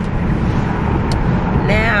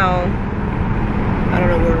now I don't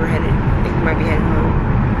know where we're headed. I think we might be heading home,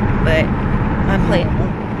 but my plan,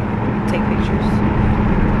 take pictures.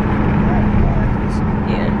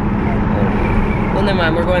 Yeah. Well, never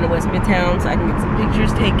mind. We're going to West Midtown so I can get some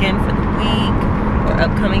pictures taken for the week. for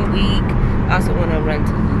upcoming week. I also want to run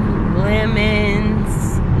to Lemons,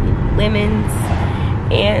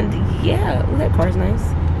 and yeah, ooh, that car's nice.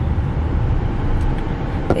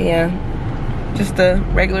 But yeah, just a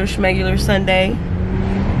regular schmegular Sunday,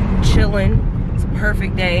 chilling. It's a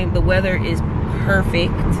perfect day. The weather is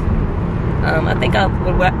perfect. I think I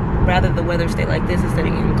would rather the weather stay like this instead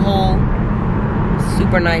of getting cold.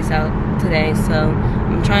 Super nice out today, so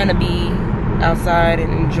I'm trying to be outside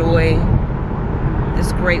and enjoy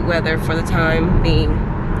this great weather for the time being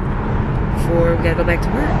before we gotta go back to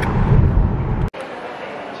work.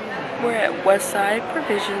 We're at Westside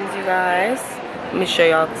Provisions, you guys. Let me show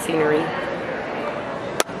y'all the scenery.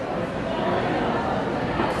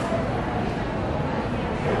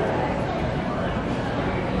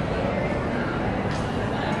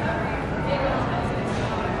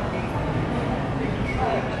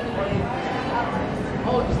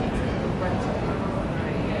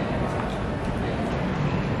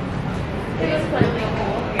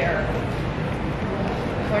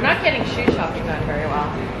 We're not getting shoe shopping done very well.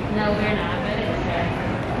 No, we're not, but it's okay.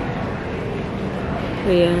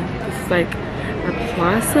 But yeah, this is like our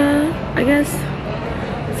plaza, I guess.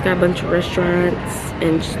 It's got a bunch of restaurants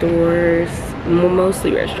and stores,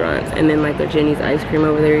 mostly restaurants, and then like a Jenny's ice cream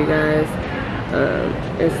over there, you guys.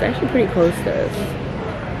 It's actually pretty close to us.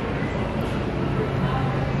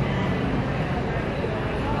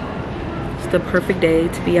 It's the perfect day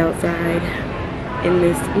to be outside in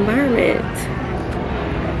this environment.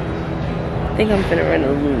 I think I'm gonna run a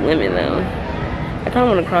Lululemon though. I kind of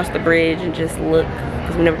want to cross the bridge and just look,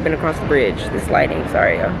 because we've never been across the bridge. This lighting,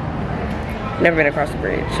 sorry y'all. Never been across the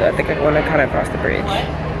bridge, so I think I want to kind of cross the bridge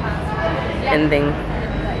and then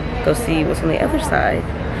go see what's on the other side.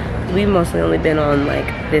 We've mostly only been on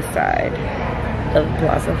like this side of the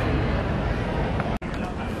plaza.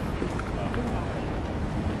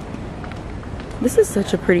 This is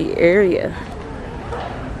such a pretty area.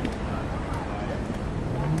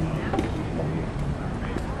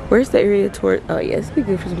 Where's the area toward, oh yeah, this would be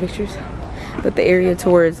good for some pictures. But the area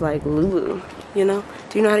towards like Lulu, you know?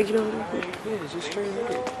 Do you know how to get over there? Yeah, just straight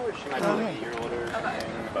over.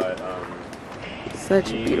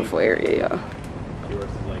 Such a beautiful area, y'all.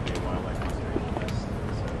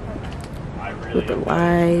 With the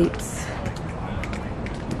lights.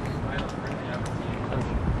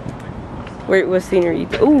 Where, what scenery?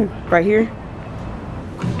 Ooh, right here.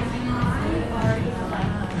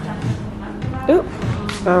 Ooh.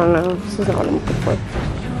 I don't know. This is not what I'm looking for.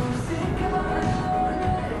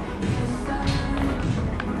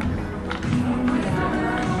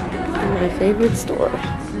 My favorite store.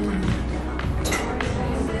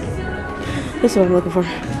 This is what I'm looking for.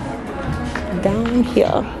 Down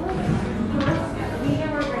here.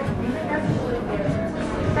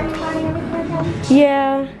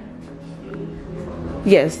 Yeah.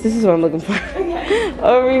 Yes, this is what I'm looking for.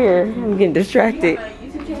 Over here. I'm getting distracted.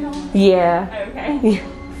 Yeah. Okay.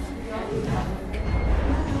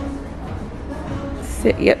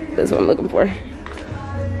 Yep, that's what I'm looking for.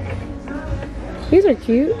 These are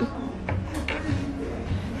cute.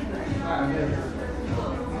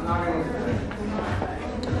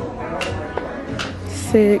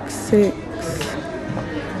 Six.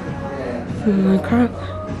 Oh my God.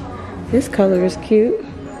 This color is cute.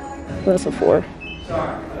 Well, that's a 4.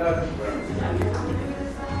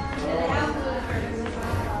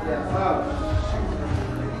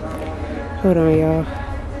 Hold on, y'all.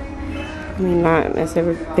 Let me not mess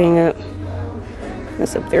everything up.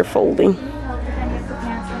 That's up there folding.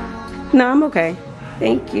 No, I'm okay.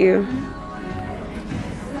 Thank you.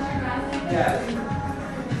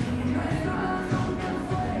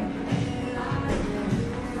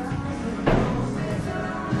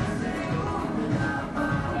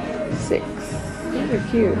 Six. These are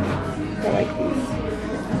cute. I like these.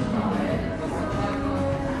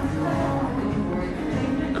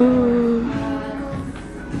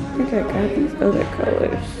 I think I got these other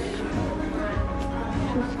colors.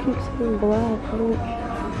 Just keeps being black. I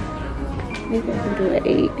think I can do an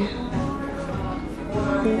 8.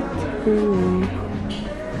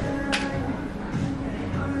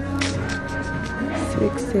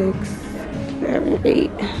 6. I have an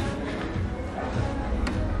 8.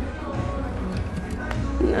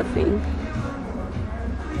 Nothing.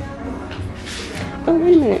 Oh,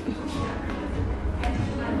 wait a minute.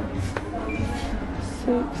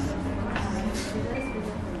 6.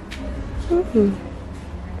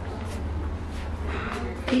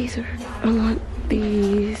 These are, I want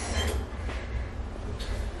these.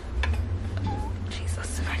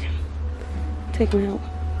 Jesus, if I can take them out.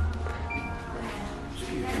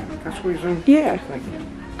 That's what you're saying? Yeah. Thank you.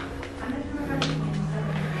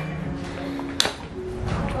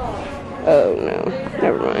 Oh no,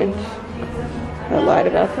 never mind. I lied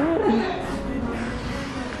about that.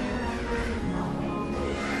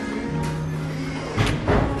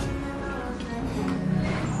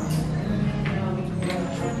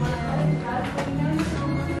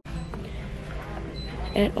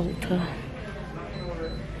 At Ulta.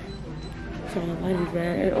 So the light is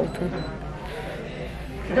bad at Ulta.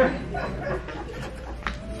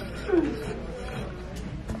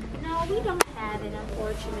 No, we don't have it,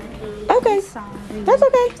 unfortunately. Okay, Sorry. that's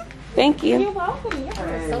okay. Thank you. You're welcome. You're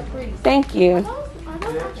so pretty. Thank you. Are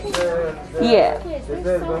those actually Yeah. kids?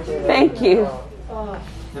 They're so cute. Thank you.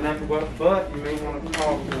 And after what, but you may want to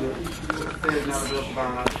call the says not available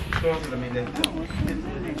by shortly. I mean, there's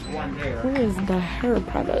one there. Where is the hair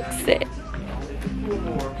product set?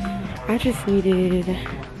 I just needed.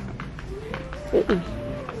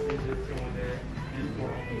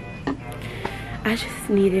 I just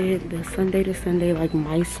needed the Sunday to Sunday like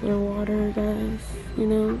micellar water, guys. You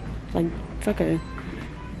know, like it's like a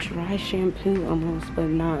dry shampoo almost, but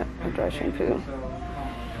not a dry shampoo.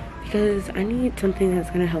 Because I need something that's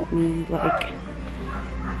gonna help me like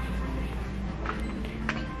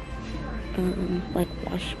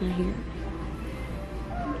wash my hair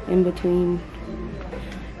in between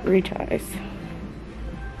reties.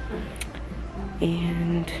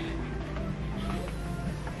 And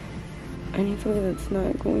I need something that's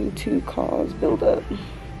not going to cause buildup.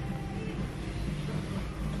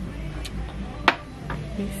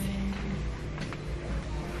 Let me see.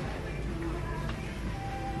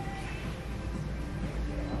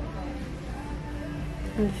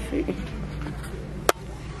 Let's see.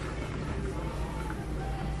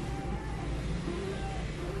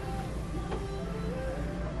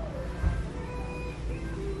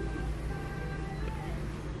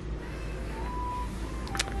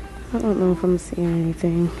 I don't know if I'm seeing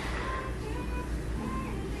anything.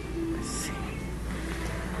 Let's see.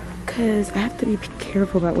 Because I have to be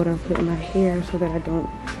careful about what I put in my hair so that I don't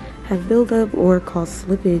have buildup or cause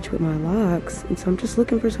slippage with my locks. And so I'm just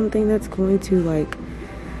looking for something that's going to like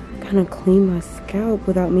kind of clean my scalp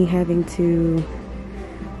without me having to,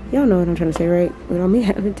 y'all know what I'm trying to say, right? Without me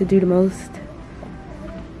having to do the most.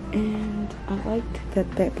 And I liked that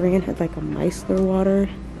that brand had like a micellar water,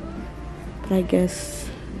 but I guess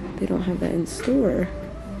they don't have that in store,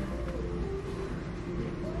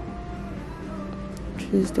 which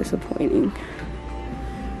is disappointing.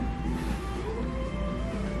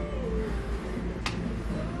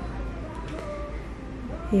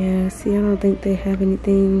 Yeah, see, I don't think they have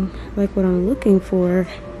anything like what I'm looking for.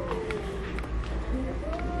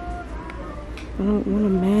 I don't want a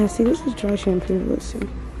mask. See, this is dry shampoo. Let's see.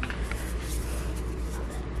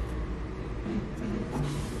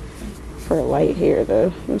 For light hair,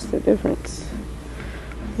 though, what's the difference?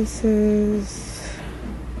 This is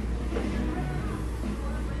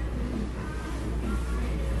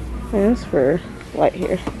that's for light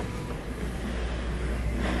hair.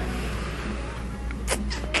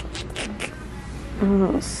 I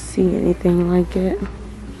don't see anything like it.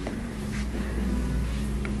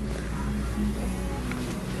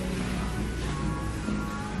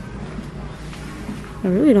 I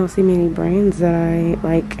really don't see many brands that I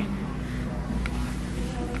like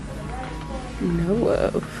know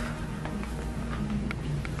of.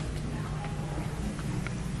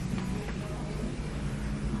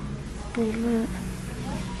 I'm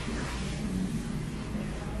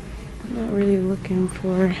not really looking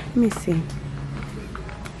for, let me see.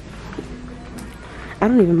 I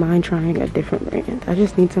don't even mind trying a different brand. I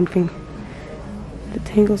just need something. The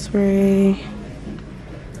Tangle Spray,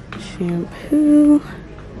 shampoo.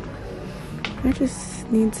 I just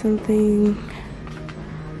need something.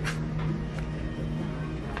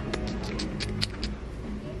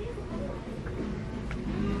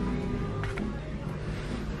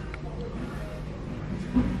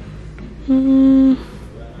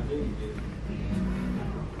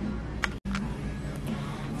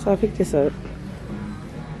 So I picked this up.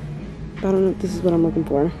 I don't know if this is what I'm looking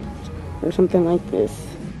for or something like this.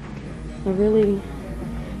 I really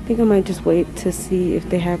think I might just wait to see if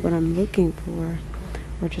they have what I'm looking for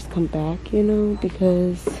or just come back, you know,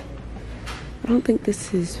 because I don't think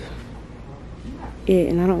this is it,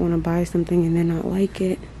 and I don't want to buy something and then not like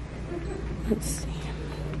it. Let's see.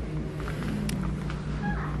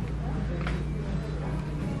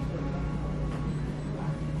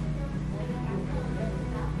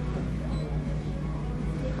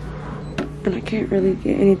 And I can't really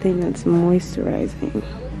get anything that's moisturizing.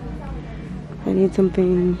 I need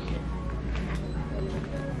something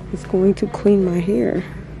that's going to clean my hair.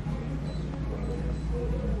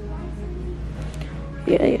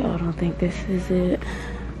 Yeah, y'all don't think this is it.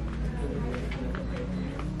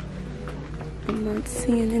 I'm not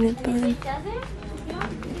seeing anything. So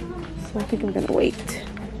I think I'm gonna wait.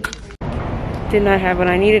 Did not have what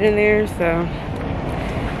I needed in there, so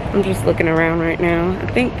I'm just looking around right now. I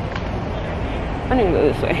think I need to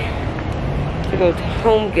go this way to go to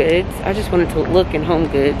Home Goods. I just wanted to look in Home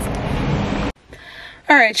Goods.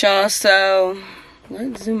 All right, y'all, so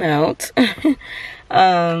let's zoom out. They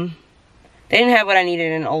didn't have what I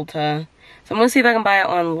needed in Ulta. So I'm gonna see if I can buy it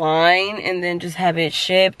online and then just have it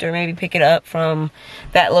shipped, or maybe pick it up from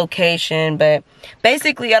that location. But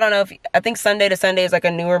basically, I don't know if, I think Sunday to Sunday is like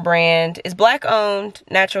a newer brand. It's black owned,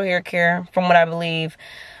 natural hair care from what I believe.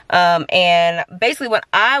 And basically what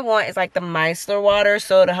I want is like the micellar water,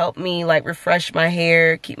 so to help me like refresh my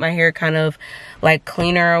hair, keep my hair kind of like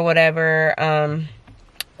cleaner or whatever,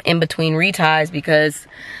 in between reties, because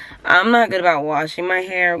I'm not good about washing my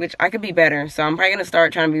hair, which I could be better. So I'm probably gonna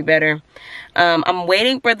start trying to be better. I'm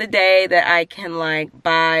waiting for the day that I can like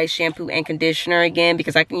buy shampoo and conditioner again,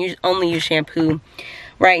 because I can only use shampoo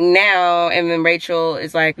right now. And then Rachel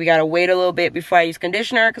is like, we gotta wait a little bit before I use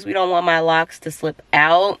conditioner, because we don't want my locks to slip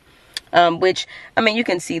out. Which, I mean, you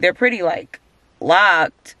can see they're pretty like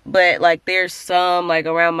locked, but like there's some like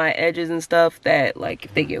around my edges and stuff that like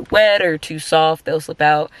if they get wet or too soft, they'll slip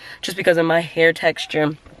out just because of my hair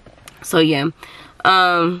texture. So yeah,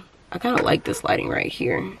 I kind of like this lighting right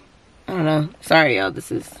here. I don't know, sorry y'all,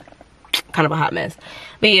 this is kind of a hot mess.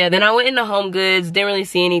 But yeah, then I went into Home Goods, didn't really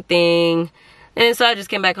see anything, and so I just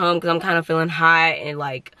came back home because I'm kind of feeling hot and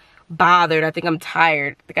like bothered. I think I'm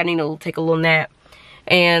tired. I think I need to take a little nap.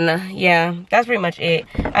 And yeah, that's pretty much it.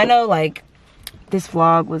 I know like this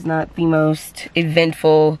vlog was not the most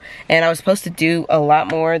eventful, and I was supposed to do a lot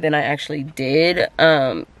more than I actually did,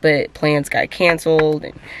 but plans got canceled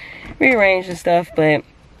and rearranged and stuff. But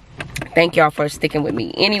thank y'all for sticking with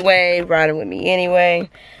me anyway, riding with me anyway.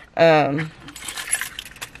 Sorry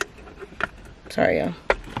y'all.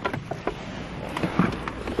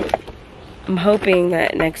 I'm hoping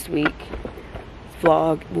that next week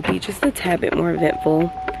vlog will be just a tad bit more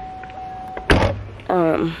eventful,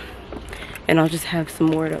 and I'll just have some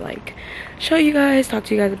more to like show you guys, talk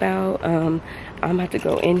to you guys about. I'm gonna have to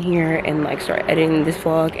go in here and like start editing this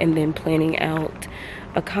vlog and then planning out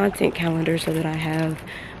a content calendar so that I have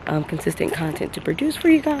consistent content to produce for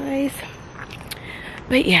you guys.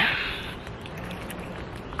 But yeah,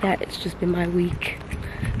 that has just been my week,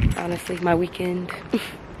 honestly, my weekend.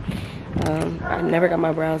 I never got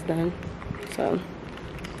my brows done, so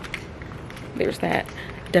there's that.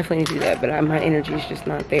 Definitely need to do that, but my energy is just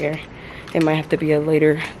not there. It might have to be a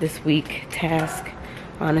later this week task,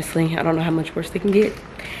 honestly. I don't know how much worse they can get.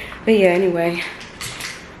 But yeah, anyway,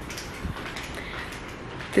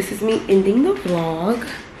 this is me ending the vlog.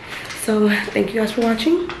 So thank you guys for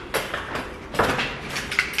watching.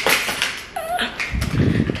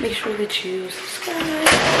 Make sure that you subscribe.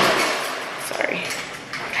 Sorry,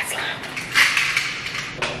 that's loud.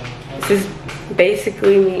 This is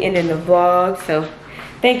basically me ending the vlog. So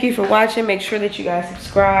thank you for watching. Make sure that you guys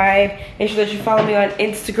subscribe. Make sure that you follow me on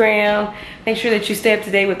Instagram. Make sure that you stay up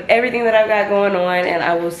to date with everything that I've got going on. And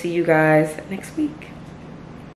I will see you guys next week.